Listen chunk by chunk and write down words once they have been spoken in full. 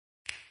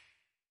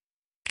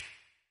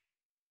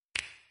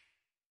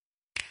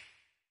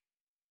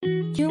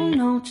You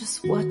know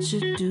just what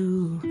you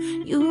do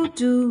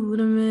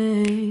to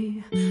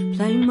me.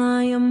 Play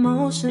my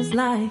emotions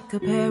like a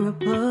pair of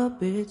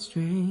puppet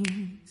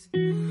strings.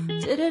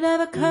 Did it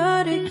ever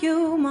occur to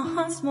you my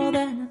heart's more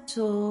than a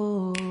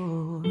toy?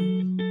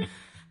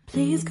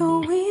 Please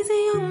go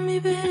easy on me,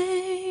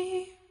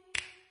 babe.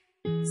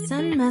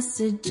 Send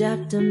message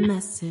after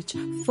message,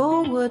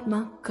 forward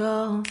my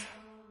calls.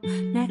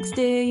 Next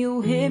day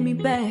you hit me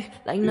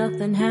back like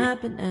nothing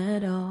happened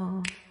at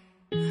all.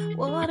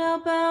 What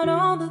about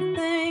all the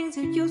things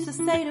you used to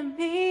say to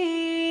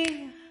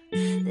me?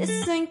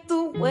 This ain't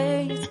the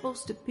way it's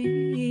supposed to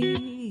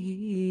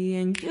be.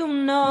 And you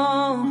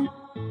know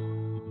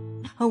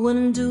I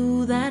wouldn't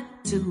do that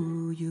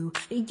to you.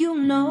 You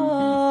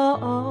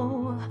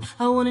know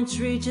I wouldn't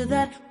treat you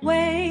that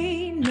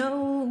way,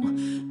 no.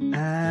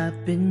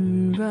 I've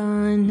been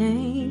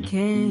running,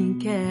 can't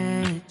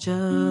catch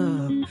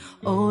up.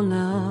 Oh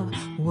love,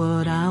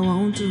 what I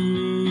won't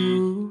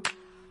do.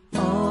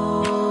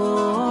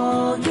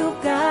 Oh, you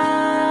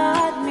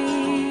got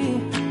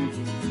me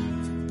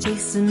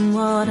chasing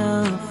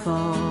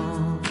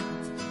waterfalls.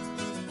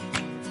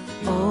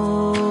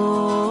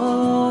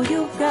 Oh,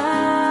 you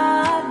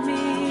got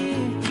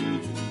me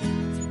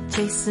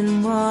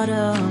chasing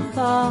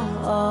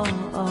waterfalls.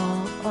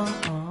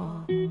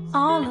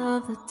 All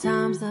of the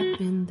times I've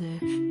been there,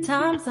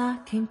 times I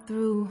came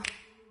through,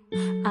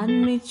 I'd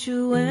meet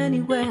you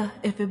anywhere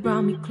if it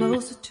brought me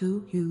closer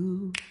to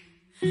you.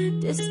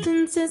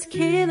 Distance is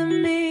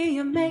killing me,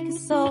 you make it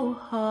so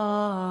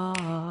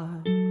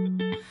hard.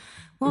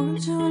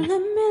 Won't you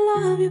let me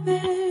love you,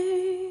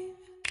 babe?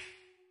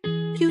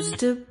 Used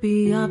to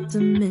be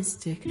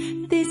optimistic,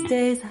 these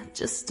days I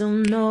just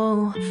don't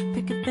know.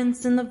 Pick a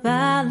fence in the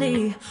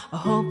valley, I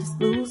hope it's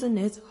losing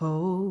its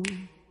hold.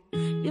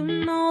 You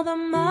know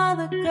them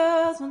other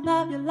girls won't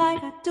love you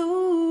like I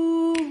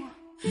do.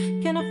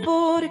 Can't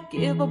afford to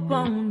give up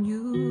on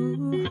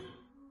you.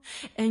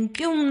 And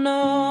you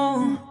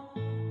know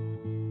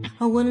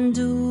I wouldn't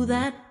do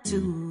that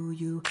to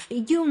you.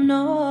 You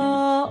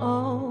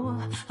know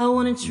I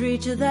wouldn't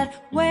treat you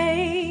that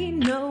way,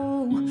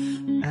 no.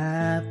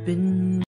 I've been